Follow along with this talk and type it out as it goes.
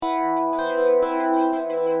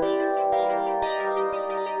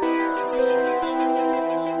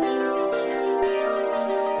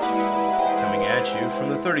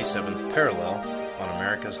37th parallel on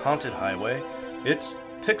America's haunted highway. It's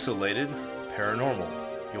Pixelated Paranormal,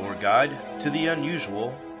 your guide to the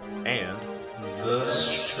unusual and the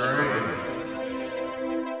strange.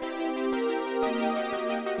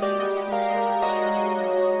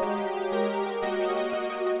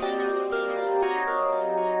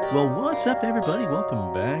 Well, what's up, everybody?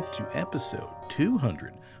 Welcome back to episode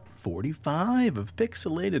 245 of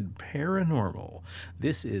Pixelated Paranormal.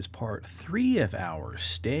 This is part 3 of our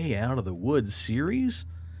Stay Out of the Woods series.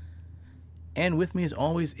 And with me, as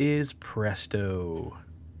always, is Presto.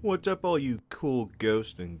 What's up, all you cool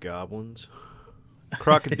ghosts and goblins?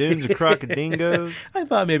 Crocodoons and crocodingos? I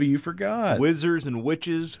thought maybe you forgot. Wizards and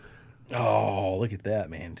witches? Oh, look at that,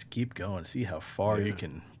 man. Just keep going. See how far you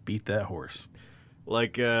can beat that horse.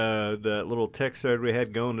 Like that little text thread we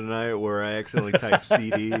had going tonight where I accidentally typed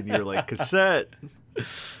CD and you're like, cassette.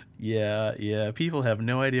 Yeah. People have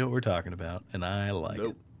no idea what we're talking about, and I like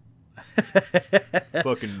it.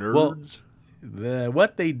 Fucking nerds. Well,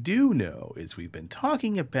 what they do know is we've been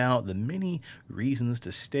talking about the many reasons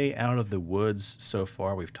to stay out of the woods so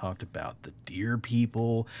far. We've talked about the deer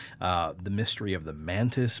people, the mystery of the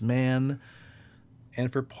mantis man.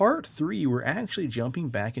 And for part 3, we're actually jumping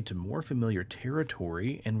back into more familiar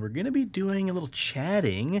territory, and we're going to be doing a little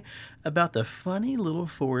chatting about the funny little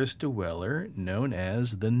forest dweller known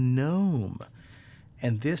as the gnome.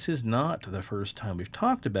 And this is not the first time we've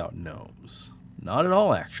talked about gnomes. Not at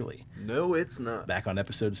all, actually. No, it's not. Back on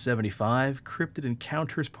episode 75, Cryptid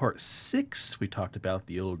Encounters Part 6, we talked about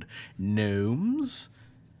the old gnomes.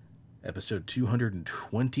 Episode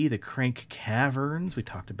 220, The Crank Caverns, we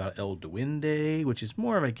talked about El Duende, which is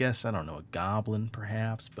more of, I guess, I don't know, a goblin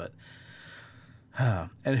perhaps, but...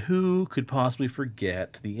 And who could possibly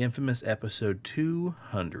forget the infamous episode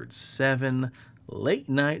 207, Late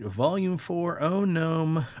Night Volume 4, Oh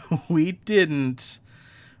Gnome, We Didn't,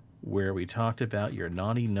 where we talked about your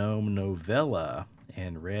Naughty Gnome novella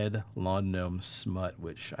and read Lawn Gnome Smut,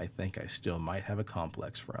 which I think I still might have a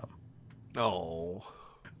complex from. Oh...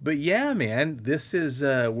 But yeah, man, this is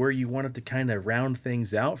where you wanted to kind of round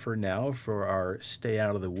things out for now for our Stay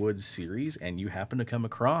Out of the Woods series, and you happen to come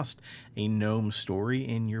across a gnome story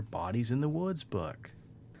in your Bodies in the Woods book.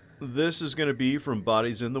 This is going to be from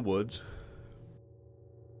Bodies in the Woods.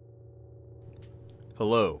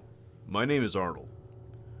 Hello, my name is Arnold,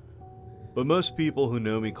 but most people who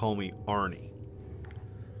know me call me Arnie.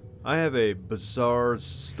 I have a bizarre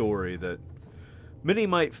story that many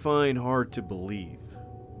might find hard to believe.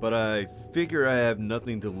 But I figure I have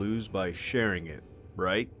nothing to lose by sharing it,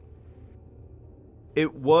 right?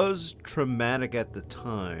 It was traumatic at the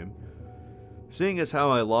time, seeing as how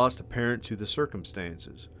I lost a parent to the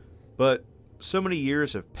circumstances. But so many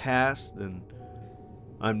years have passed, and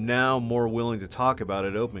I'm now more willing to talk about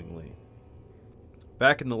it openly.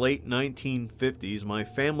 Back in the late 1950s, my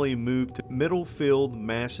family moved to Middlefield,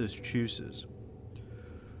 Massachusetts.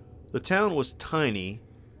 The town was tiny,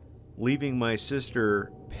 leaving my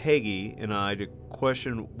sister Peggy and I to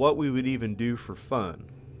question what we would even do for fun.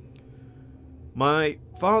 My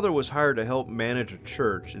father was hired to help manage a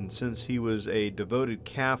church, and since he was a devoted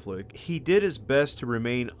Catholic, he did his best to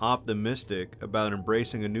remain optimistic about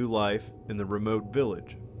embracing a new life in the remote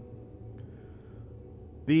village.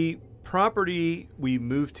 The property we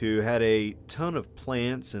moved to had a ton of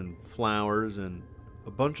plants and flowers and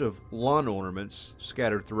a bunch of lawn ornaments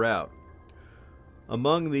scattered throughout.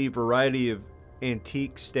 Among the variety of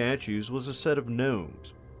antique statues was a set of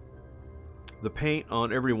gnomes. The paint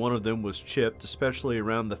on every one of them was chipped, especially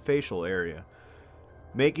around the facial area,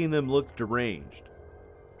 making them look deranged.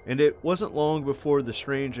 And it wasn't long before the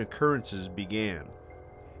strange occurrences began.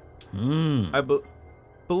 I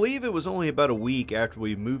believe it was only about a week after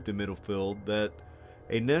we moved to Middlefield that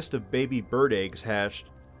a nest of baby bird eggs hatched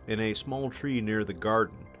in a small tree near the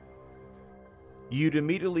garden. You'd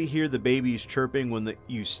immediately hear the babies chirping when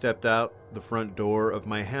you stepped out the front door of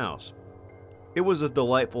my house. It was a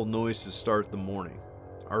delightful noise to start the morning.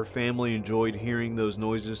 Our family enjoyed hearing those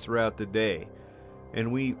noises throughout the day,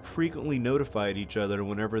 and we frequently notified each other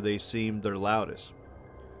whenever they seemed their loudest.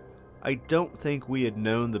 I don't think we had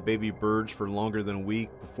known the baby birds for longer than a week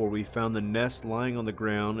before we found the nest lying on the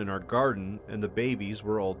ground in our garden and the babies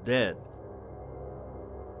were all dead.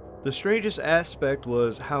 The strangest aspect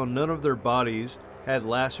was how none of their bodies had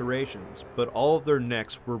lacerations, but all of their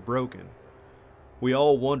necks were broken. We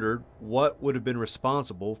all wondered what would have been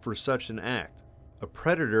responsible for such an act. A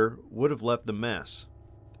predator would have left a mess.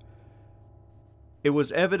 It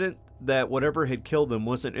was evident that whatever had killed them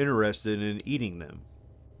wasn't interested in eating them.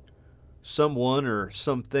 Someone or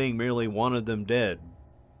something merely wanted them dead.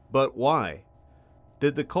 But why?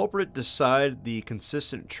 Did the culprit decide the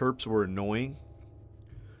consistent chirps were annoying?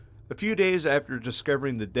 A few days after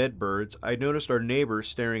discovering the dead birds, I noticed our neighbor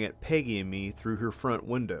staring at Peggy and me through her front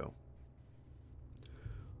window.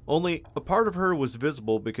 Only a part of her was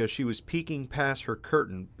visible because she was peeking past her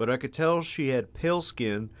curtain, but I could tell she had pale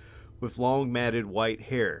skin with long matted white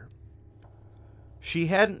hair. She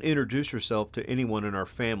hadn't introduced herself to anyone in our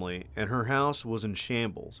family, and her house was in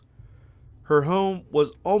shambles. Her home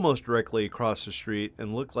was almost directly across the street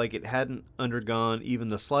and looked like it hadn't undergone even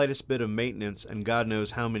the slightest bit of maintenance in God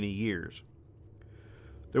knows how many years.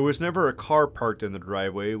 There was never a car parked in the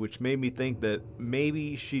driveway, which made me think that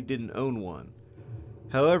maybe she didn't own one.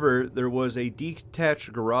 However, there was a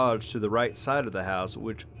detached garage to the right side of the house,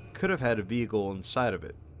 which could have had a vehicle inside of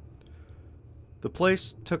it. The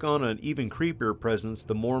place took on an even creepier presence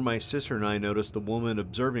the more my sister and I noticed the woman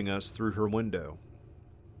observing us through her window.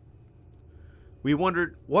 We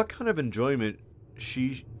wondered what kind of enjoyment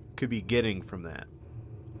she could be getting from that.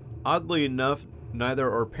 Oddly enough, neither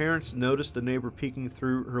our parents noticed the neighbor peeking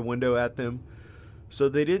through her window at them, so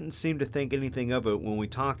they didn't seem to think anything of it when we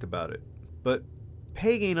talked about it. But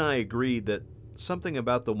Peggy and I agreed that something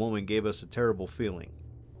about the woman gave us a terrible feeling.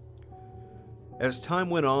 As time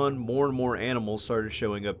went on, more and more animals started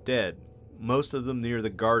showing up dead, most of them near the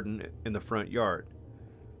garden in the front yard.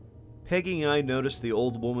 Peggy and I noticed the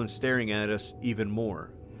old woman staring at us even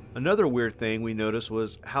more. Another weird thing we noticed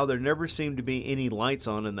was how there never seemed to be any lights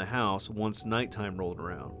on in the house once nighttime rolled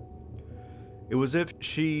around. It was as if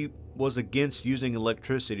she was against using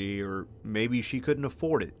electricity, or maybe she couldn't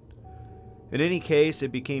afford it. In any case,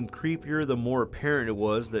 it became creepier the more apparent it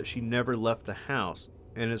was that she never left the house,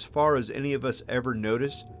 and as far as any of us ever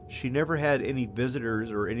noticed, she never had any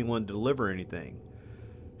visitors or anyone deliver anything.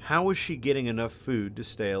 How was she getting enough food to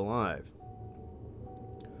stay alive?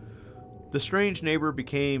 The strange neighbor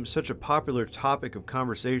became such a popular topic of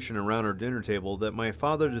conversation around our dinner table that my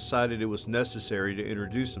father decided it was necessary to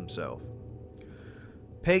introduce himself.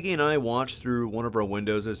 Peggy and I watched through one of our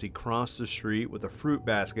windows as he crossed the street with a fruit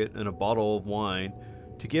basket and a bottle of wine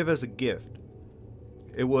to give as a gift.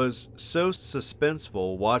 It was so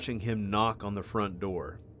suspenseful watching him knock on the front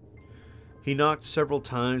door. He knocked several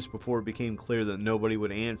times before it became clear that nobody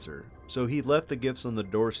would answer, so he left the gifts on the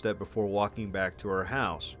doorstep before walking back to our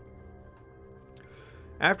house.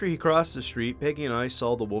 After he crossed the street, Peggy and I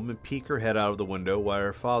saw the woman peek her head out of the window while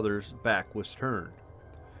our father's back was turned.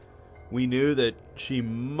 We knew that she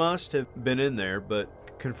must have been in there,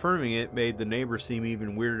 but confirming it made the neighbor seem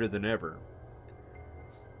even weirder than ever.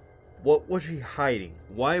 What was she hiding?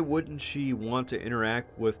 Why wouldn't she want to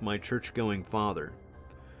interact with my church-going father?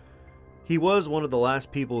 He was one of the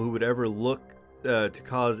last people who would ever look to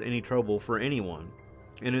cause any trouble for anyone.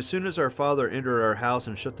 And as soon as our father entered our house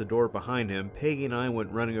and shut the door behind him, Peggy and I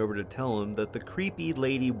went running over to tell him that the creepy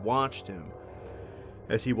lady watched him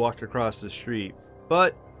as he walked across the street.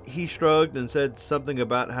 But he shrugged and said something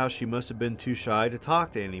about how she must have been too shy to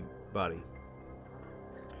talk to anybody.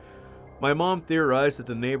 My mom theorized that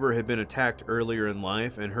the neighbor had been attacked earlier in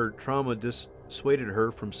life and her trauma dissuaded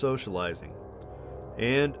her from socializing.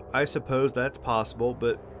 And I suppose that's possible,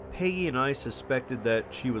 but Peggy and I suspected that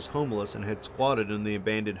she was homeless and had squatted in the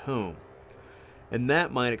abandoned home. And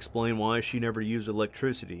that might explain why she never used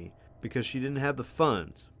electricity, because she didn't have the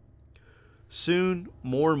funds. Soon,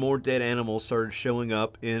 more and more dead animals started showing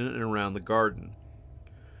up in and around the garden.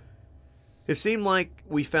 It seemed like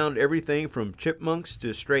we found everything from chipmunks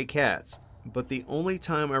to stray cats, but the only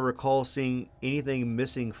time I recall seeing anything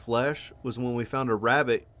missing flesh was when we found a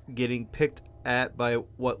rabbit getting picked at by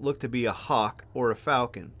what looked to be a hawk or a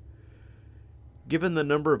falcon. Given the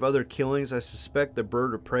number of other killings, I suspect the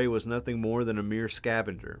bird of prey was nothing more than a mere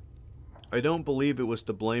scavenger. I don't believe it was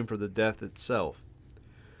to blame for the death itself.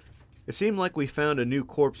 It seemed like we found a new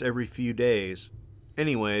corpse every few days,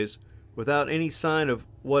 anyways, without any sign of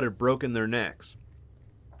what had broken their necks.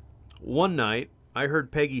 One night, I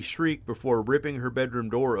heard Peggy shriek before ripping her bedroom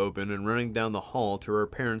door open and running down the hall to her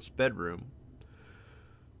parents' bedroom.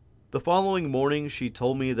 The following morning, she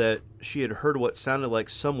told me that she had heard what sounded like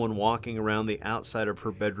someone walking around the outside of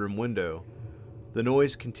her bedroom window. The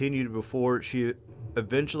noise continued before she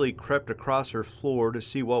eventually crept across her floor to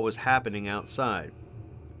see what was happening outside.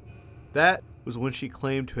 That was when she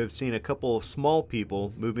claimed to have seen a couple of small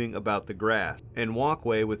people moving about the grass and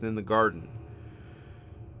walkway within the garden.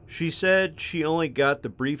 She said she only got the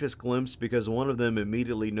briefest glimpse because one of them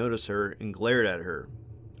immediately noticed her and glared at her.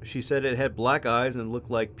 She said it had black eyes and looked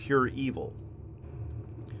like pure evil.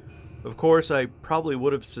 Of course, I probably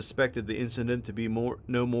would have suspected the incident to be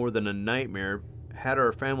no more than a nightmare had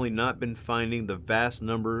our family not been finding the vast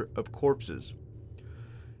number of corpses.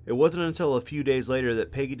 It wasn't until a few days later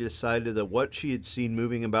that Peggy decided that what she had seen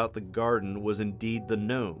moving about the garden was indeed the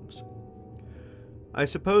gnomes. I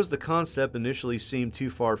suppose the concept initially seemed too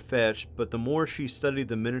far-fetched, but the more she studied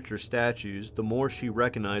the miniature statues, the more she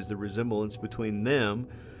recognized the resemblance between them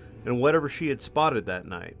and whatever she had spotted that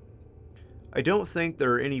night. I don't think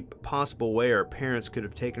there are any possible way our parents could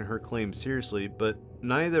have taken her claim seriously, but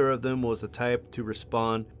neither of them was the type to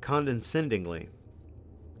respond condescendingly.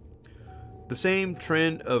 The same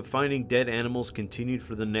trend of finding dead animals continued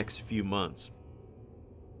for the next few months.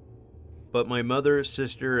 But my mother,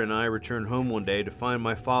 sister, and I returned home one day to find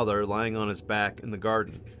my father lying on his back in the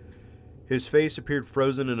garden. His face appeared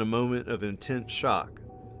frozen in a moment of intense shock.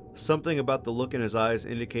 Something about the look in his eyes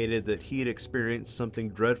indicated that he had experienced something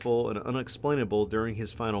dreadful and unexplainable during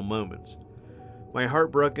his final moments. My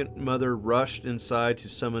heartbroken mother rushed inside to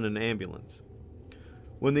summon an ambulance.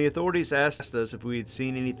 When the authorities asked us if we had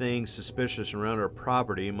seen anything suspicious around our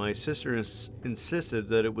property, my sister insisted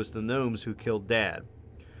that it was the gnomes who killed Dad.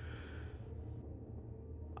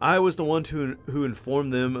 I was the one who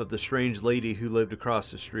informed them of the strange lady who lived across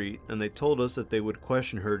the street, and they told us that they would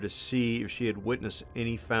question her to see if she had witnessed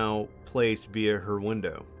any foul play via her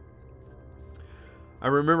window. I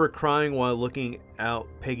remember crying while looking out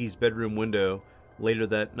Peggy's bedroom window later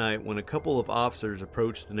that night when a couple of officers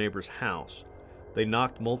approached the neighbor's house. They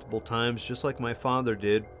knocked multiple times just like my father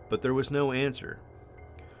did, but there was no answer.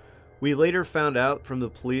 We later found out from the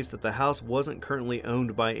police that the house wasn't currently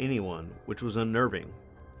owned by anyone, which was unnerving.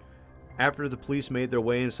 After the police made their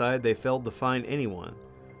way inside, they failed to find anyone.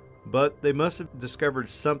 But they must have discovered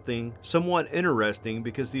something somewhat interesting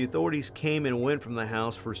because the authorities came and went from the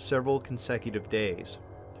house for several consecutive days.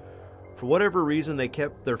 For whatever reason, they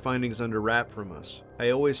kept their findings under wrap from us.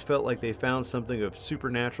 I always felt like they found something of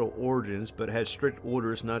supernatural origins but had strict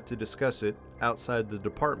orders not to discuss it outside the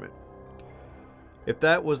department. If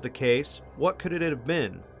that was the case, what could it have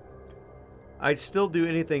been? I'd still do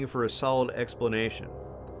anything for a solid explanation.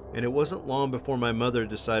 And it wasn't long before my mother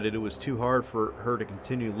decided it was too hard for her to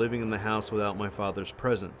continue living in the house without my father's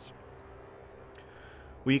presence.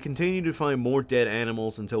 We continued to find more dead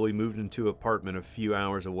animals until we moved into an apartment a few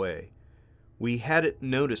hours away. We hadn't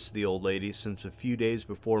noticed the old lady since a few days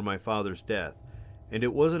before my father's death, and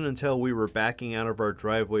it wasn't until we were backing out of our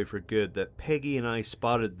driveway for good that Peggy and I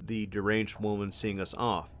spotted the deranged woman seeing us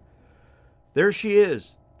off. "There she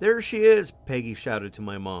is! There she is!" Peggy shouted to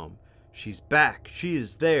my mom. "She's back! She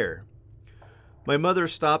is there!" My mother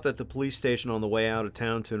stopped at the police station on the way out of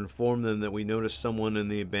town to inform them that we noticed someone in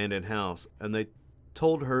the abandoned house, and they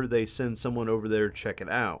told her they send someone over there to check it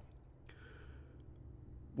out.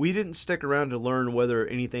 We didn't stick around to learn whether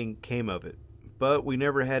anything came of it, but we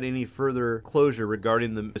never had any further closure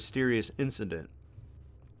regarding the mysterious incident.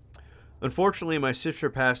 Unfortunately, my sister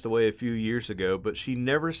passed away a few years ago, but she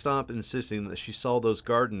never stopped insisting that she saw those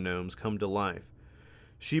garden gnomes come to life.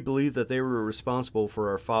 She believed that they were responsible for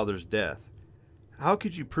our father's death. How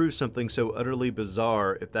could you prove something so utterly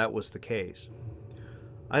bizarre if that was the case?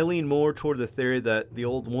 I lean more toward the theory that the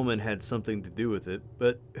old woman had something to do with it,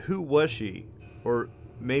 but who was she? Or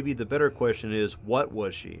maybe the better question is, what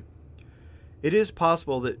was she? It is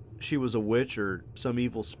possible that she was a witch or some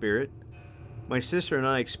evil spirit. My sister and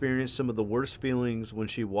I experienced some of the worst feelings when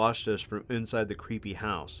she watched us from inside the creepy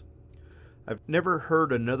house. I've never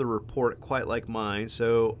heard another report quite like mine,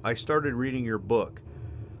 so I started reading your book.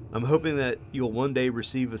 I'm hoping that you'll one day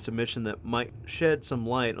receive a submission that might shed some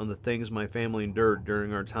light on the things my family endured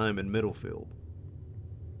during our time in Middlefield.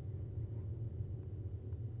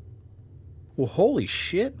 Well, holy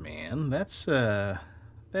shit, man. That's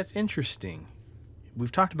interesting.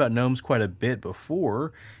 We've talked about gnomes quite a bit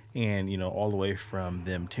before, and, all the way from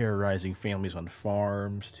them terrorizing families on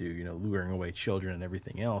farms to, luring away children and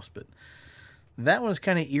everything else. But that one's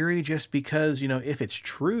kind of eerie just because, if it's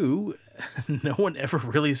true, no one ever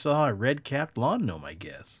really saw a red-capped lawn gnome, I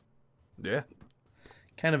guess. Yeah.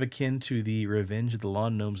 Kind of akin to the Revenge of the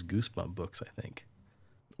Lawn Gnomes Goosebump books, I think.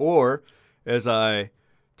 Or, as I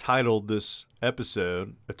titled this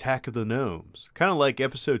episode, Attack of the Gnomes. Kind of like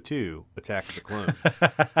episode 2, Attack of the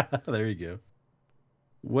Clones. There you go.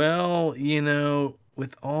 Well,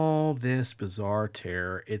 with all this bizarre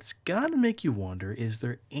terror, it's got to make you wonder, is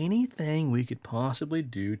there anything we could possibly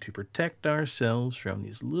do to protect ourselves from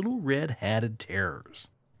these little red-hatted terrors?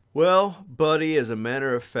 Well, buddy, as a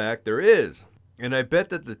matter of fact, there is. And I bet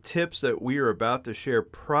that the tips that we are about to share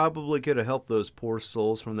probably could have helped those poor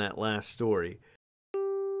souls from that last story.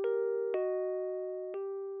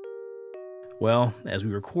 Well, as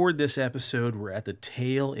we record this episode, we're at the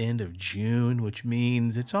tail end of June, which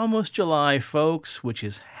means it's almost July, folks, which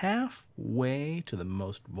is halfway to the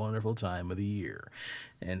most wonderful time of the year.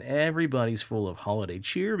 And everybody's full of holiday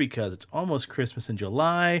cheer because it's almost Christmas in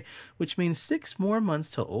July, which means 6 more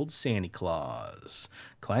months till old Santa Claus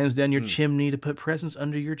climbs down your chimney to put presents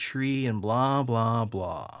under your tree and blah, blah,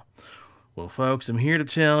 blah. Well, folks, I'm here to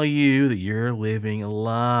tell you that you're living a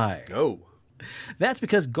lie. Oh. That's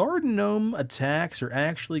because garden gnome attacks are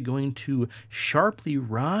actually going to sharply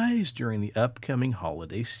rise during the upcoming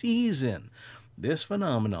holiday season. This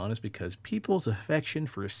phenomenon is because people's affection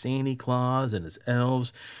for Santa Claus and his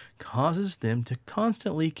elves causes them to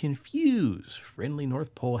constantly confuse friendly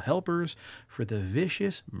North Pole helpers for the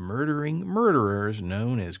vicious, murdering murderers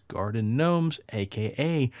known as garden gnomes,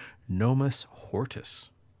 aka Gnomus hortus.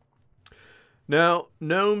 Now,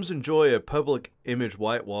 gnomes enjoy a public image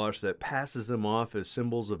whitewash that passes them off as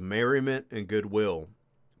symbols of merriment and goodwill.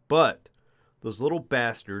 But those little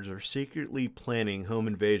bastards are secretly planning home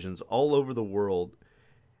invasions all over the world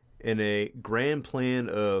in a grand plan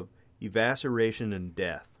of evisceration and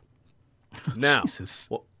death. Now, Jesus.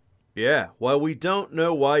 while we don't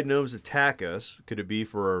know why gnomes attack us, could it be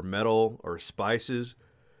for our metal or spices?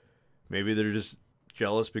 Maybe they're just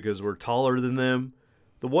jealous because we're taller than them.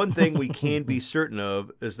 The one thing we can be certain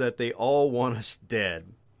of is that they all want us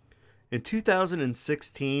dead. In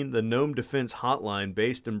 2016, the Gnome Defense Hotline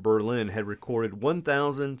based in Berlin had recorded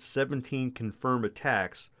 1,017 confirmed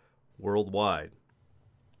attacks worldwide.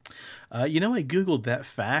 I Googled that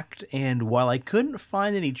fact, and while I couldn't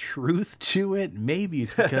find any truth to it, maybe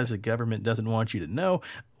it's because the government doesn't want you to know,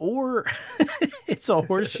 or it's all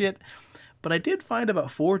horseshit. But I did find about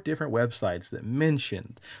 4 different websites that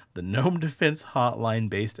mentioned the Gnome Defense Hotline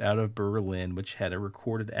based out of Berlin, which had a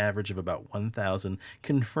recorded average of about 1,000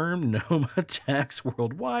 confirmed gnome attacks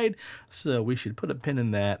worldwide. So we should put a pin in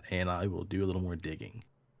that, and I will do a little more digging.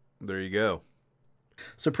 There you go.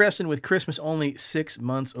 So Preston, with Christmas only 6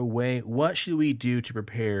 months away, what should we do to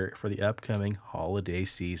prepare for the upcoming holiday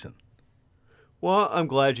season? Well, I'm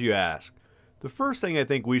glad you asked. The first thing I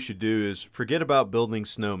think we should do is forget about building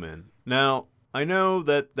snowmen. Now, I know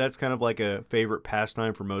that that's kind of like a favorite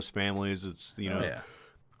pastime for most families. It's,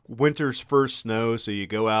 winter's first snow, so you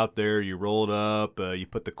go out there, you roll it up, you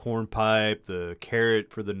put the corn pipe, the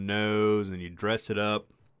carrot for the nose, and you dress it up.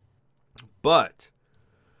 But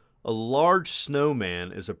a large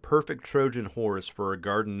snowman is a perfect Trojan horse for a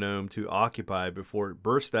garden gnome to occupy before it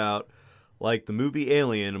bursts out like the movie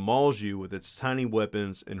Alien and mauls you with its tiny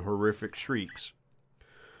weapons and horrific shrieks.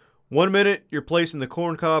 One minute, you're placing the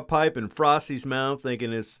corncob pipe in Frosty's mouth,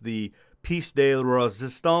 thinking it's the piece de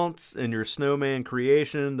resistance in your snowman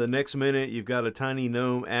creation. The next minute, you've got a tiny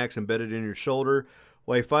gnome axe embedded in your shoulder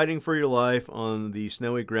while fighting for your life on the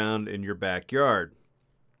snowy ground in your backyard.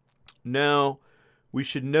 Now, we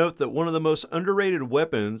should note that one of the most underrated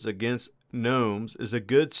weapons against gnomes is a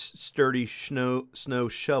good, sturdy snow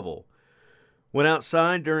shovel. When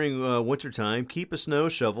outside during wintertime, keep a snow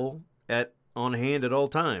shovel on hand at all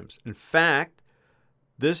times. In fact,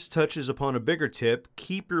 this touches upon a bigger tip.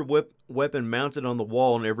 Keep your weapon mounted on the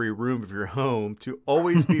wall in every room of your home to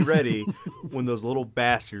always be ready when those little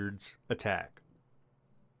bastards attack.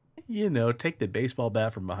 Take the baseball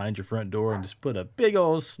bat from behind your front door and just put a big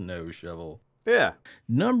old snow shovel. Yeah.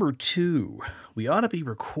 Number 2, we ought to be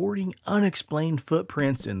recording unexplained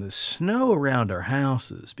footprints in the snow around our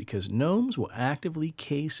houses because gnomes will actively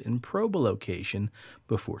case and probe a location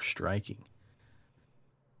before striking.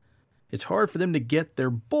 It's hard for them to get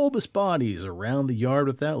their bulbous bodies around the yard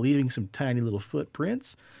without leaving some tiny little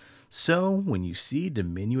footprints. So when you see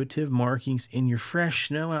diminutive markings in your fresh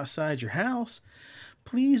snow outside your house,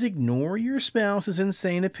 please ignore your spouse's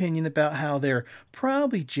insane opinion about how they're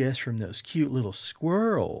probably just from those cute little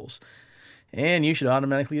squirrels. And you should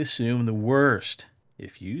automatically assume the worst.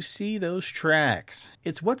 If you see those tracks,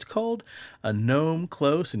 it's what's called a gnome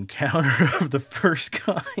close encounter of the first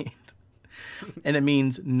kind. And it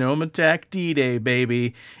means gnome attack D-Day,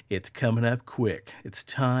 baby. It's coming up quick. It's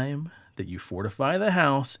time that you fortify the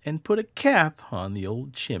house and put a cap on the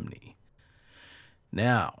old chimney.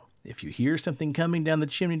 Now, if you hear something coming down the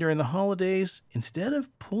chimney during the holidays, instead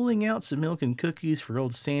of pulling out some milk and cookies for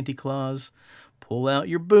old Santa Claus, pull out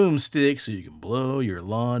your boomstick so you can blow your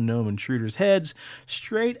lawn gnome intruders' heads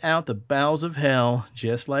straight out the bowels of hell,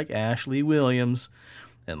 just like Ashley Williams.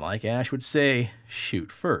 And like Ash would say,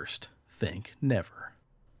 shoot first, think never.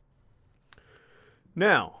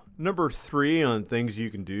 Now, number 3 on things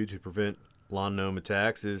you can do to prevent lawn gnome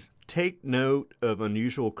attacks is take note of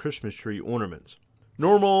unusual Christmas tree ornaments.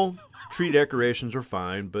 Normal tree decorations are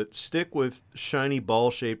fine, but stick with shiny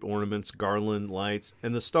ball-shaped ornaments, garland, lights,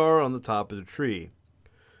 and the star on the top of the tree.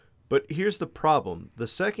 But here's the problem. The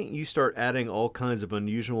second you start adding all kinds of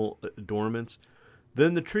unusual adornments,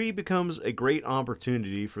 then the tree becomes a great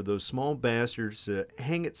opportunity for those small bastards to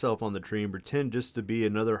hang itself on the tree and pretend just to be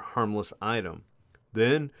another harmless item.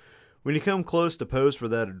 Then, when you come close to pose for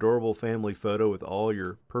that adorable family photo with all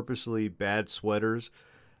your purposely bad sweaters,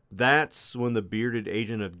 that's when the bearded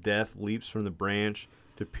agent of death leaps from the branch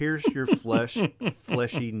to pierce your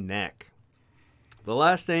fleshy neck. The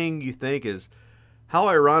last thing you think is how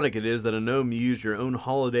ironic it is that a gnome used your own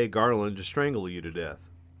holiday garland to strangle you to death.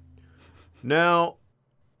 Now,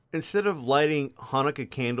 instead of lighting Hanukkah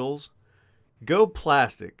candles, go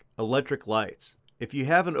plastic, electric lights. If you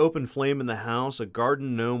have an open flame in the house, a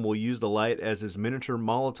garden gnome will use the light as his miniature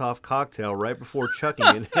Molotov cocktail right before chucking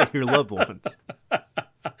it at your loved ones.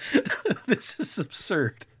 This is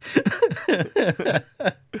absurd.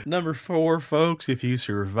 Number 4, folks, if you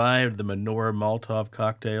survived the menorah Molotov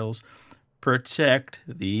cocktails, protect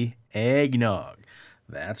the eggnog.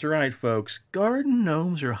 That's right, folks. Garden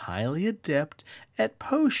gnomes are highly adept at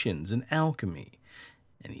potions and alchemy.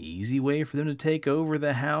 An easy way for them to take over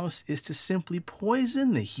the house is to simply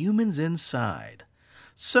poison the humans inside.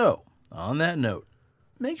 So, on that note,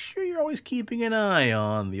 make sure you're always keeping an eye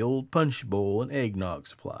on the old punch bowl and eggnog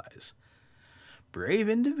supplies. Brave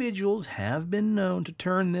individuals have been known to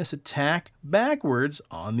turn this attack backwards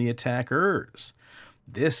on the attackers.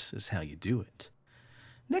 This is how you do it.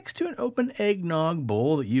 Next to an open eggnog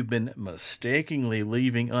bowl that you've been mistakenly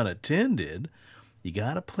leaving unattended, you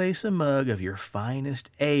gotta place a mug of your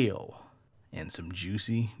finest ale and some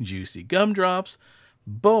juicy, juicy gumdrops,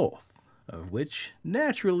 both of which,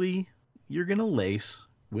 naturally, you're gonna lace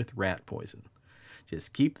with rat poison.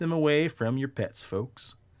 Just keep them away from your pets,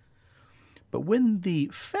 folks. But when the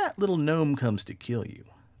fat little gnome comes to kill you,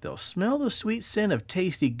 they'll smell the sweet scent of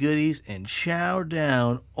tasty goodies and chow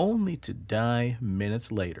down only to die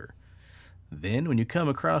minutes later. Then, when you come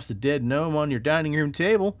across the dead gnome on your dining room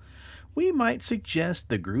table, we might suggest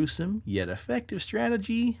the gruesome yet effective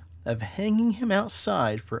strategy of hanging him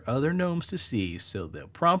outside for other gnomes to see, so they'll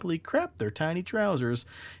promptly crap their tiny trousers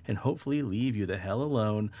and hopefully leave you the hell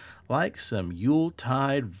alone like some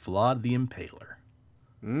Yuletide Vlad the Impaler.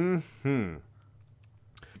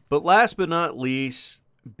 But last but not least,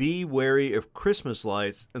 be wary of Christmas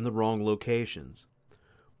lights in the wrong locations.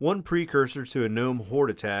 One precursor to a gnome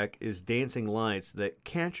horde attack is dancing lights that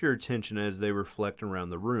catch your attention as they reflect around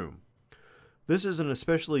the room. This is an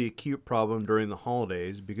especially acute problem during the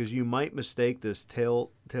holidays because you might mistake this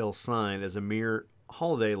telltale sign as a mere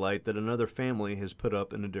holiday light that another family has put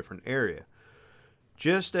up in a different area.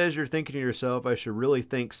 Just as you're thinking to yourself, I should really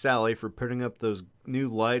thank Sally for putting up those new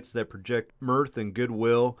lights that project mirth and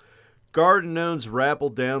goodwill, garden gnomes rappel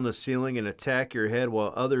down the ceiling and attack your head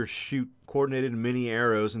while others shoot coordinated mini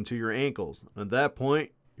arrows into your ankles. At that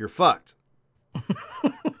point, you're fucked.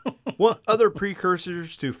 Other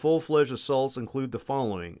precursors to full-fledged assaults include the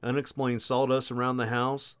following: unexplained sawdust around the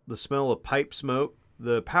house, the smell of pipe smoke,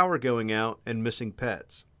 the power going out, and missing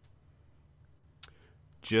pets.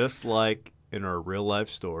 Just like in our real-life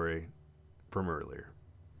story from earlier.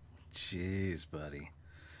 Jeez, buddy.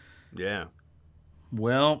 Yeah.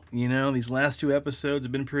 Well, these last 2 episodes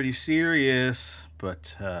have been pretty serious,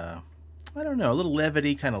 but I don't know, a little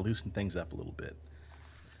levity kind of loosened things up a little bit.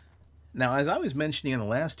 Now, as I was mentioning in the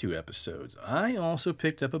last 2 episodes, I also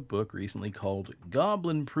picked up a book recently called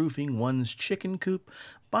Goblin Proofing One's Chicken Coop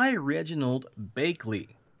by Reginald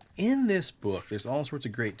Bakley. In this book, there's all sorts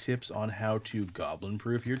of great tips on how to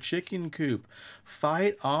goblin-proof your chicken coop,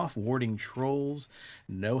 fight off warding trolls,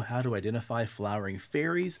 know how to identify flowering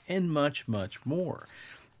fairies, and much, much more.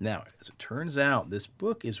 Now, as it turns out, this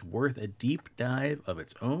book is worth a deep dive of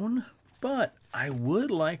its own, but I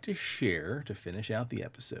would like to share, to finish out the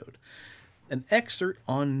episode, an excerpt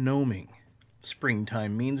on gnoming.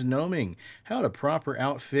 Springtime means gnoming, how to proper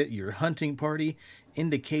outfit your hunting party,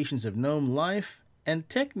 indications of gnome life, and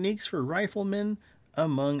techniques for riflemen,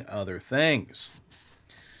 among other things.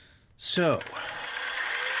 So,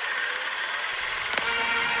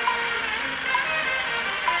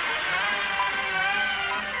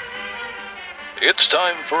 it's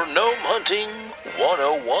time for Gnome Hunting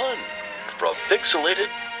 101 from Pixelated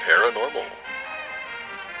Paranormal.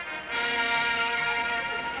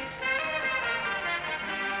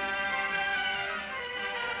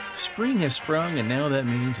 spring has sprung, and now that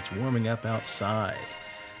means it's warming up outside.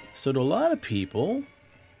 So to a lot of people,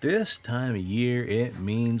 this time of year it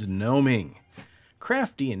means gnoming.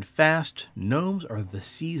 Crafty and fast, gnomes are the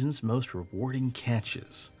season's most rewarding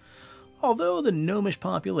catches. Although the gnomish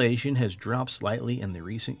population has dropped slightly in the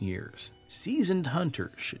recent years, seasoned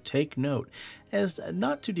hunters should take note as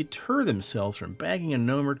not to deter themselves from bagging a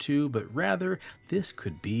gnome or two, but rather this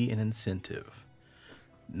could be an incentive.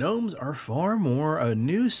 Gnomes are far more a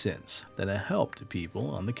nuisance than a help to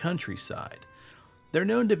people on the countryside. They're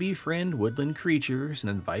known to befriend woodland creatures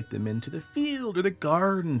and invite them into the field or the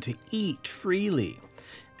garden to eat freely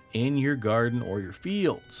in your garden or your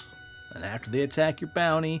fields. And after they attack your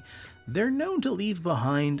bounty, they're known to leave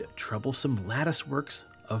behind troublesome latticeworks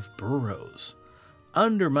of burrows,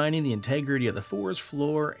 undermining the integrity of the forest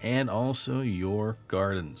floor and also your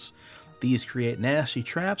gardens. These create nasty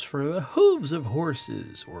traps for the hooves of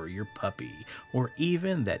horses or your puppy or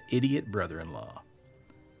even that idiot brother-in-law.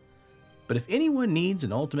 But if anyone needs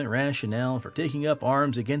an ultimate rationale for taking up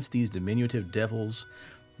arms against these diminutive devils,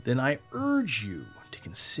 then I urge you to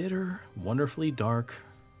consider wonderfully dark,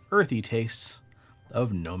 earthy tastes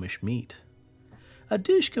of gnomish meat. A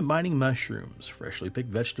dish combining mushrooms, freshly picked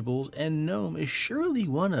vegetables, and gnome is surely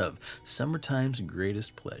one of summertime's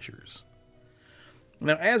greatest pleasures.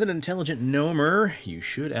 Now, as an intelligent gnomer, you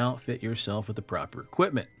should outfit yourself with the proper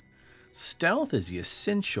equipment. Stealth is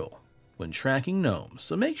essential when tracking gnomes,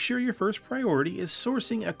 so make sure your first priority is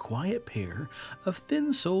sourcing a quiet pair of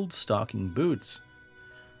thin-soled stocking boots.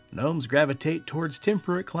 Gnomes gravitate towards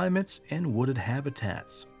temperate climates and wooded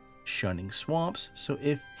habitats, shunning swamps, so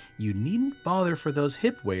if you needn't bother for those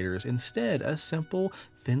hip waders, instead a simple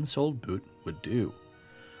thin-soled boot would do.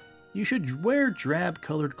 You should wear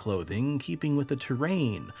drab-colored clothing, keeping with the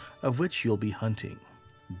terrain of which you'll be hunting.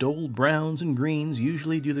 Dull browns and greens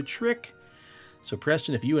usually do the trick, so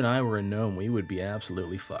Preston, if you and I were a gnome, we would be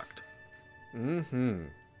absolutely fucked.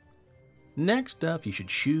 Next up, you should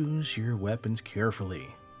choose your weapons carefully,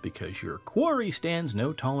 because your quarry stands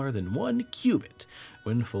no taller than 1 cubit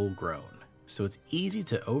when full grown, so it's easy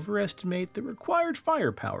to overestimate the required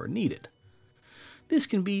firepower needed. This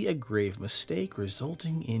can be a grave mistake,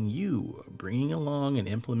 resulting in you bringing along an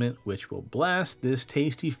implement which will blast this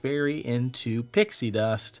tasty fairy into pixie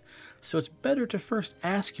dust, so it's better to first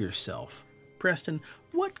ask yourself, Preston,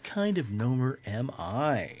 what kind of gnomer am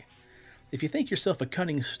I? If you think yourself a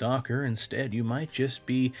cunning stalker, instead you might just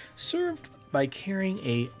be served by carrying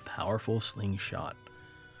a powerful slingshot.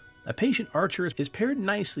 A patient archer is paired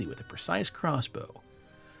nicely with a precise crossbow.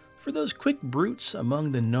 For those quick brutes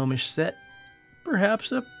among the gnomish set,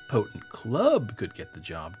 perhaps a potent club could get the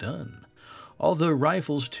job done. Although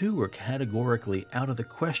rifles too are categorically out of the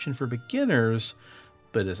question for beginners,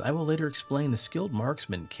 but as I will later explain, the skilled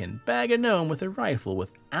marksman can bag a gnome with a rifle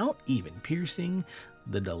without even piercing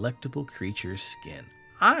the delectable creature's skin.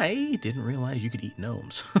 I didn't realize you could eat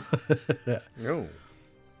gnomes. No.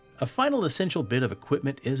 A final essential bit of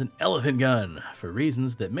equipment is an elephant gun, for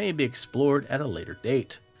reasons that may be explored at a later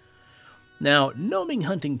date. Now, gnoming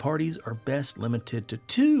hunting parties are best limited to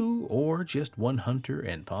 2 or just 1 hunter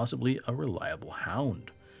and possibly a reliable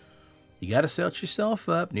hound. You gotta set yourself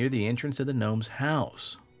up near the entrance of the gnome's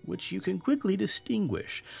house, which you can quickly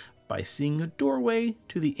distinguish by seeing a doorway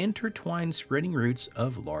to the intertwined spreading roots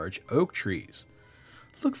of large oak trees.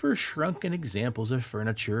 Look for shrunken examples of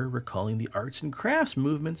furniture recalling the arts and crafts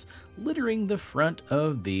movements littering the front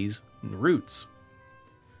of these roots.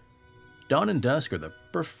 Dawn and dusk are the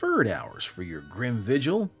preferred hours for your grim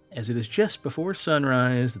vigil, as it is just before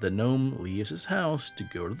sunrise the gnome leaves his house to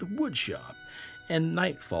go to the wood shop, and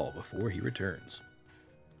nightfall before he returns.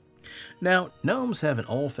 Now, gnomes have an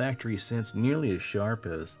olfactory sense nearly as sharp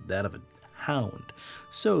as that of a hound,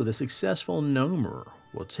 so the successful gnomer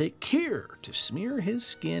will take care to smear his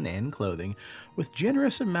skin and clothing with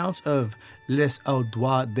generous amounts of les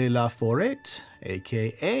odeurs de la forêt,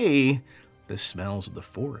 aka the smells of the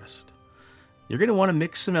forest. You're going to want to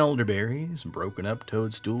mix some elderberries, broken up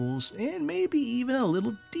toadstools, and maybe even a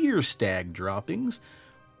little deer stag droppings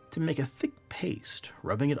to make a thick paste,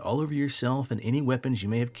 rubbing it all over yourself and any weapons you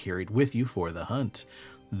may have carried with you for the hunt.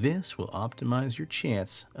 This will optimize your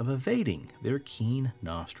chance of evading their keen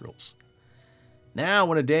nostrils. Now,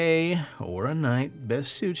 when a day or a night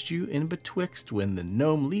best suits you in betwixt when the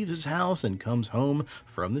gnome leaves his house and comes home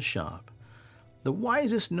from the shop, the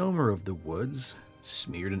wisest gnomer of the woods,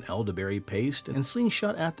 smeared in elderberry paste and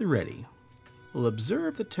slingshot at the ready, will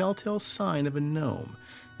observe the telltale sign of a gnome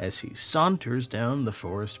as he saunters down the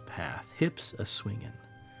forest path, hips a-swingin'.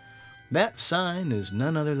 That sign is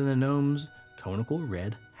none other than the gnome's conical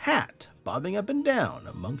red hat, bobbing up and down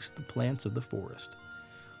amongst the plants of the forest.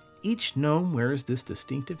 Each gnome wears this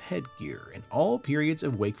distinctive headgear in all periods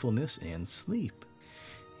of wakefulness and sleep.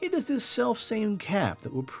 It is this self-same cap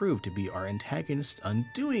that will prove to be our antagonist's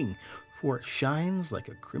undoing, for it shines like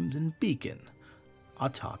a crimson beacon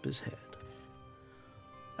atop his head.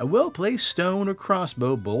 A well-placed stone or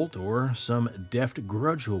crossbow bolt or some deft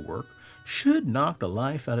grudgel work should knock the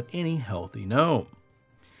life out of any healthy gnome.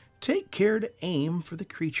 Take care to aim for the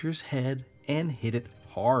creature's head and hit it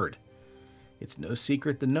hard. It's no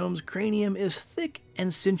secret the gnome's cranium is thick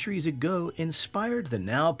and centuries ago inspired the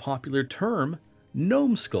now popular term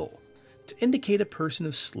gnome skull to indicate a person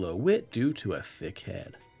of slow wit due to a thick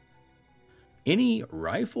head. Any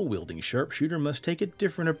rifle-wielding sharpshooter must take a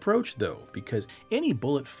different approach though, because any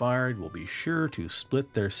bullet fired will be sure to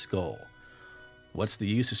split their skull. What's the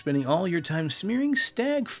use of spending all your time smearing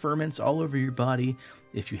stag ferments all over your body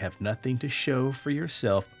if you have nothing to show for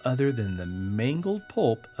yourself other than the mangled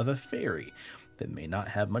pulp of a fairy that may not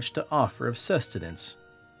have much to offer of sustenance?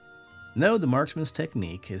 No, the marksman's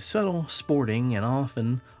technique is subtle, sporting, and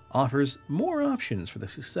often offers more options for the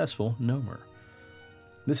successful gnomer.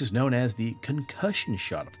 This is known as the concussion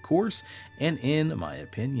shot, of course, and in my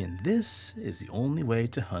opinion, this is the only way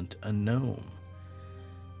to hunt a gnome.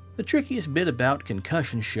 The trickiest bit about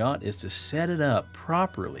concussion shot is to set it up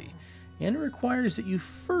properly, and it requires that you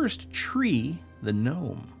first tree the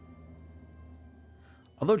gnome.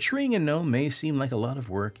 Although treeing a gnome may seem like a lot of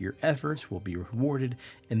work, your efforts will be rewarded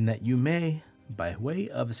in that you may, by way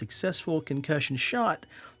of a successful concussion shot,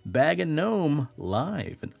 bag a gnome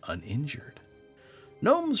live and uninjured.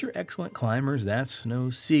 Gnomes are excellent climbers, that's no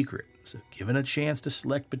secret. So given a chance to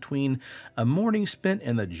select between a morning spent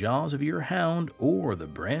in the jaws of your hound or the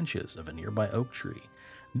branches of a nearby oak tree,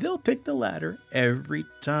 they'll pick the latter every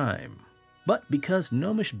time. But because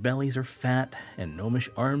gnomish bellies are fat and gnomish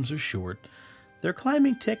arms are short, their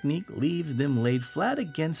climbing technique leaves them laid flat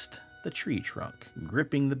against the tree trunk,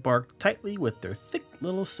 gripping the bark tightly with their thick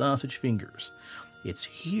little sausage fingers. It's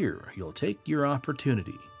here you'll take your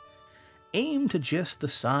opportunity. Aim to just the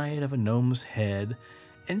side of a gnome's head,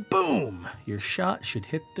 and boom! Your shot should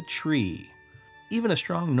hit the tree. Even a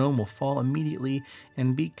strong gnome will fall immediately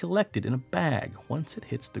and be collected in a bag once it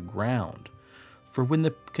hits the ground. For when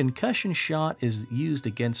the concussion shot is used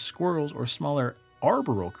against squirrels or smaller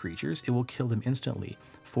arboreal creatures, it will kill them instantly.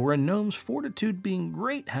 For a gnome's fortitude being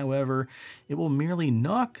great, however, it will merely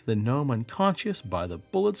knock the gnome unconscious by the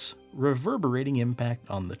bullet's reverberating impact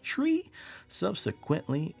on the tree.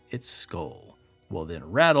 Subsequently, its skull will then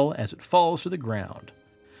rattle as it falls to the ground.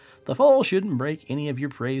 The fall shouldn't break any of your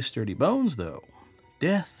prey's sturdy bones, though.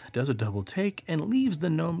 Death does a double take and leaves the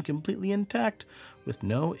gnome completely intact with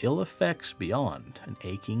no ill effects beyond an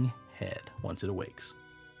aching head once it awakes.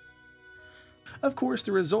 Of course,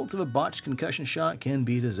 the results of a botched concussion shot can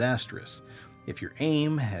be disastrous. If your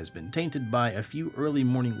aim has been tainted by a few early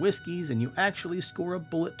morning whiskeys and you actually score a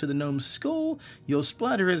bullet to the gnome's skull, you'll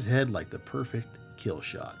splatter his head like the perfect kill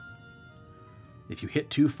shot. If you hit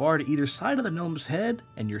too far to either side of the gnome's head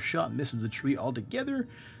and your shot misses the tree altogether,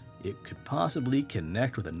 it could possibly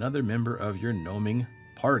connect with another member of your gnoming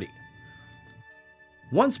party.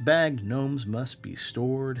 Once bagged, gnomes must be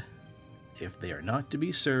stored if they are not to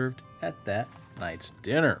be served at that night's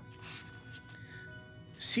dinner.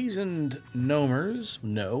 Seasoned gnomers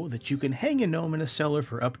know that you can hang a gnome in a cellar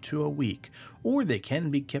for up to a week, or they can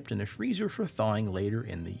be kept in a freezer for thawing later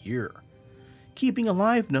in the year. Keeping a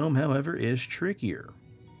live gnome, however, is trickier.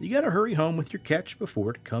 You gotta hurry home with your catch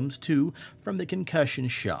before it comes to from the concussion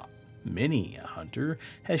shot. Many a hunter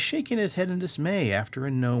has shaken his head in dismay after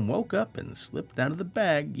a gnome woke up and slipped out of the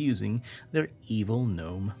bag using their evil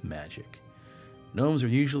gnome magic. Gnomes are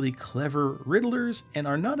usually clever riddlers and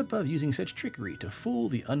are not above using such trickery to fool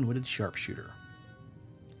the unwitting sharpshooter.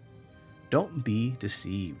 Don't be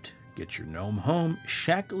deceived. Get your gnome home,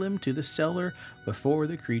 shackle him to the cellar before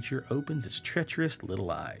the creature opens its treacherous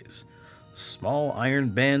little eyes. Small iron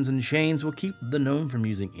bands and chains will keep the gnome from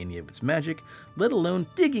using any of its magic, let alone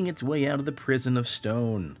digging its way out of the prison of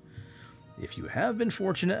stone. If you have been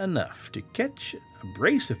fortunate enough to catch a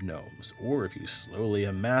brace of gnomes, or if you slowly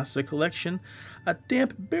amass a collection, a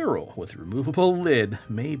damp barrel with removable lid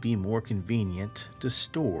may be more convenient to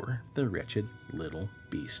store the wretched little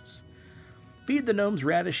beasts. Feed the gnomes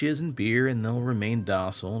radishes and beer, and they'll remain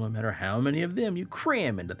docile no matter how many of them you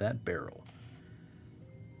cram into that barrel.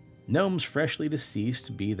 Gnomes freshly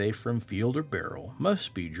deceased, be they from field or barrel,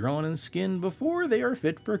 must be drawn and skinned before they are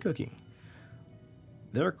fit for cooking.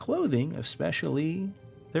 Their clothing, especially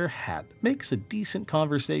their hat, makes a decent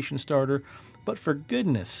conversation starter, but for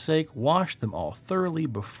goodness sake, wash them all thoroughly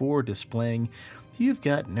before displaying. You've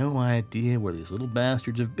got no idea where these little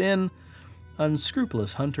bastards have been.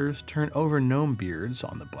 Unscrupulous hunters turn over gnome beards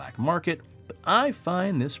on the black market, but I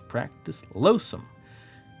find this practice loathsome.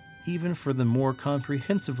 Even for the more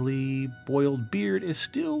comprehensively boiled beard is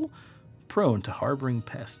still prone to harboring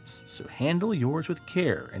pests, so handle yours with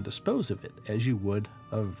care and dispose of it as you would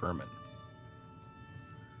of vermin.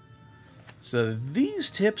 So these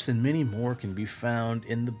tips and many more can be found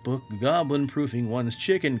in the book Goblin Proofing One's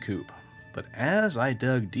Chicken Coop. But as I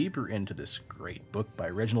dug deeper into this great book by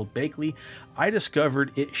Reginald Bakley, I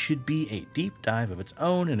discovered it should be a deep dive of its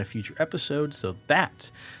own in a future episode, so that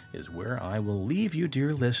is where I will leave you,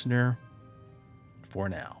 dear listener, for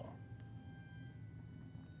now.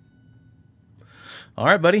 All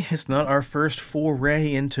right, buddy, it's not our first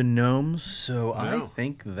foray into gnomes, so I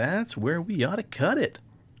think that's where we ought to cut it.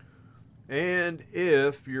 And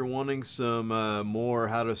if you're wanting some more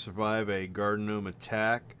How to Survive a Garden Gnome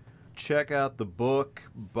Attack, check out the book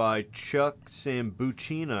by Chuck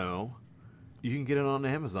Sambucino. You can get it on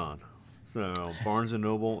Amazon. So, Barnes &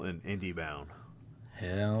 Noble and IndieBound.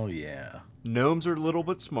 Hell yeah. Gnomes are little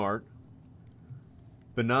but smart.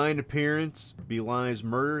 Benign appearance belies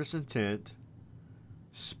murderous intent.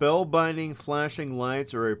 Spellbinding flashing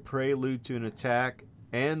lights are a prelude to an attack,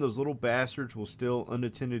 and those little bastards will steal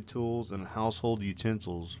unattended tools and household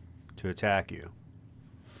utensils to attack you.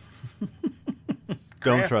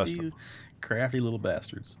 Don't trust them. Crafty little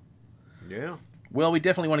bastards. Yeah. Well, we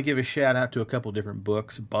definitely want to give a shout out to a couple different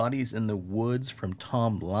books. Bodies in the Woods from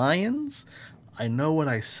Tom Lyons, I Know What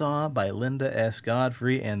I Saw by Linda S.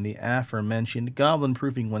 Godfrey, and the aforementioned Goblin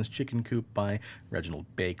Proofing One's Chicken Coop by Reginald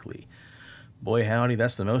Bakley. Boy howdy,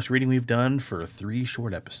 that's the most reading we've done for 3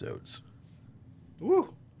 short episodes.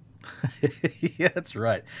 Woo! Yeah, that's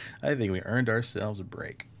right. I think we earned ourselves a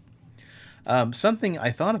break. Something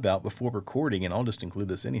I thought about before recording, and I'll just include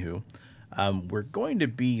this anywho, we're going to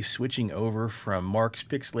be switching over from Mark's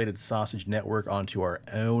Pixelated Sausage Network onto our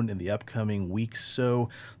own in the upcoming weeks, so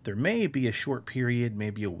there may be a short period,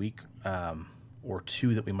 maybe a week or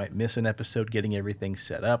two that we might miss an episode getting everything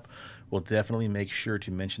set up. We'll definitely make sure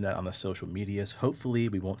to mention that on the social medias. Hopefully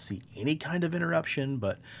we won't see any kind of interruption,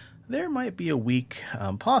 but there might be a week,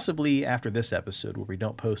 possibly after this episode, where we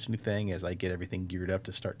don't post anything as I get everything geared up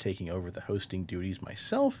to start taking over the hosting duties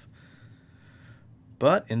myself.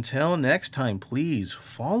 But until next time, please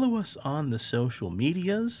follow us on the social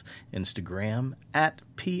medias. Instagram at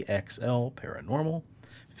PXL Paranormal.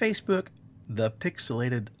 Facebook, The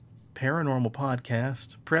Pixelated Paranormal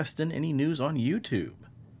Podcast. Preston, any news on YouTube?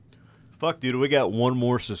 Fuck, dude, we got one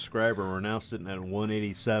more subscriber. We're now sitting at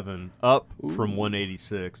 187, up from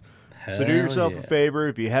 186. So do yourself a favor.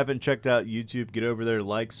 If you haven't checked out YouTube, get over there,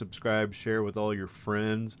 like, subscribe, share with all your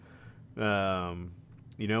friends. We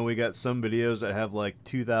got some videos that have like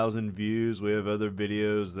 2,000 views. We have other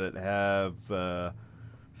videos that have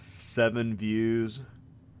 7 views,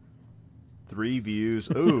 3 views.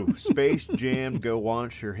 Ooh, Space Jam, Go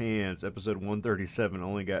Wash Your Hands, episode 137,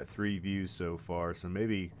 only got 3 views so far. So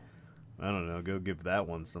maybe, I don't know, go give that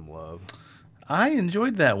one some love. I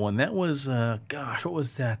enjoyed that one. That was, what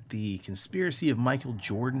was that? The Conspiracy of Michael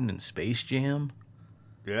Jordan and Space Jam?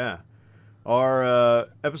 Yeah. Our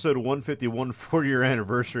episode 151 4-year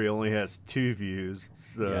anniversary only has 2 views.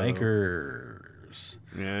 So. Yikers.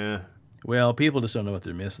 Yeah. Well, people just don't know what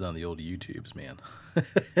they're missing on the old YouTubes, man.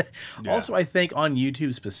 Yeah. Also, I think on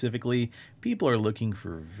YouTube specifically, people are looking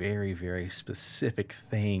for very, very specific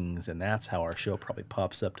things, and that's how our show probably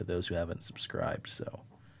pops up to those who haven't subscribed. So,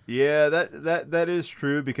 yeah, that is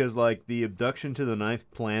true, because like the Abduction to the Ninth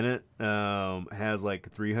Planet has like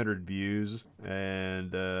 300 views,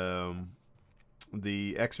 and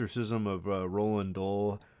the Exorcism of Roland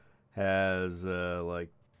Dole has like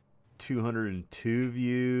 202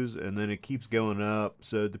 views, and then it keeps going up.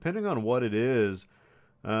 So depending on what it is,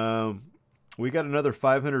 we got another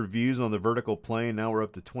 500 views on the Vertical Plane. Now we're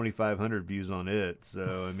up to 2,500 views on it.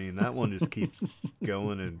 So I mean, that one just keeps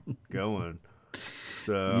going and going.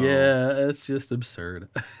 So yeah, it's just absurd.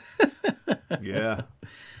 yeah.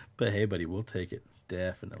 But hey, buddy, we'll take it.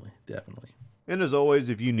 Definitely. And as always,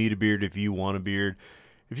 if you need a beard, if you want a beard,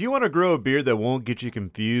 if you want to grow a beard that won't get you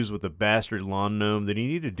confused with a bastard lawn gnome, then you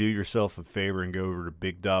need to do yourself a favor and go over to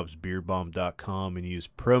BigDobsBeardBomb.com and use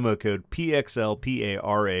promo code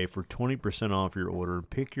PXLPARA for 20% off your order.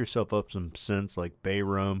 Pick yourself up some scents like bay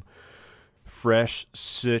rum, fresh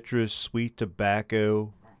citrus, sweet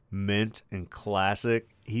tobacco, mint, and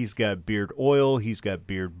classic. He's got beard oil, he's got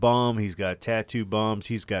beard balm, he's got tattoo balms,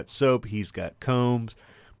 he's got soap, he's got combs,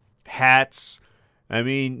 hats. I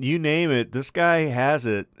mean, you name it, this guy has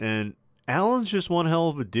it. And Alan's just one hell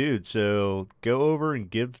of a dude, so go over and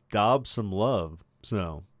give Dobbs some love.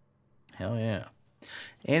 So, hell yeah.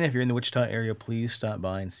 And if you're in the Wichita area, please stop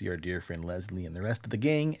by and see our dear friend Leslie and the rest of the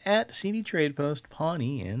gang at CD Trade Post,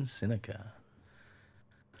 Pawnee, and Seneca.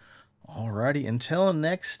 Alrighty, until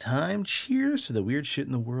next time, cheers to the weird shit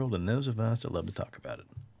in the world and those of us that love to talk about it.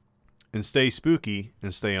 and stay spooky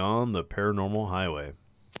and stay on the paranormal highway.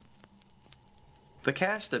 The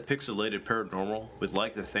cast at Pixelated Paranormal would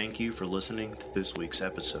like to thank you for listening to this week's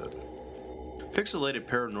episode. Pixelated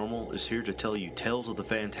Paranormal is here to tell you tales of the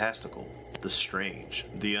fantastical, the strange,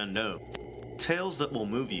 the unknown. Tales that will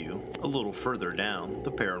move you a little further down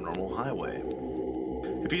the paranormal highway.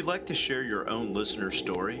 If you'd like to share your own listener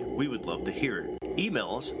story, we would love to hear it.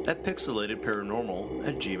 Email us at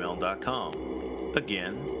pixelatedparanormal@gmail.com.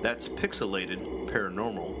 Again, that's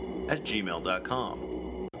pixelatedparanormal@gmail.com.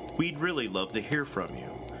 We'd really love to hear from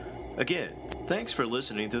you. Again, thanks for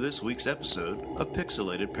listening to this week's episode of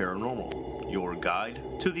Pixelated Paranormal, your guide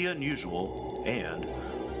to the unusual and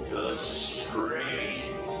the strange.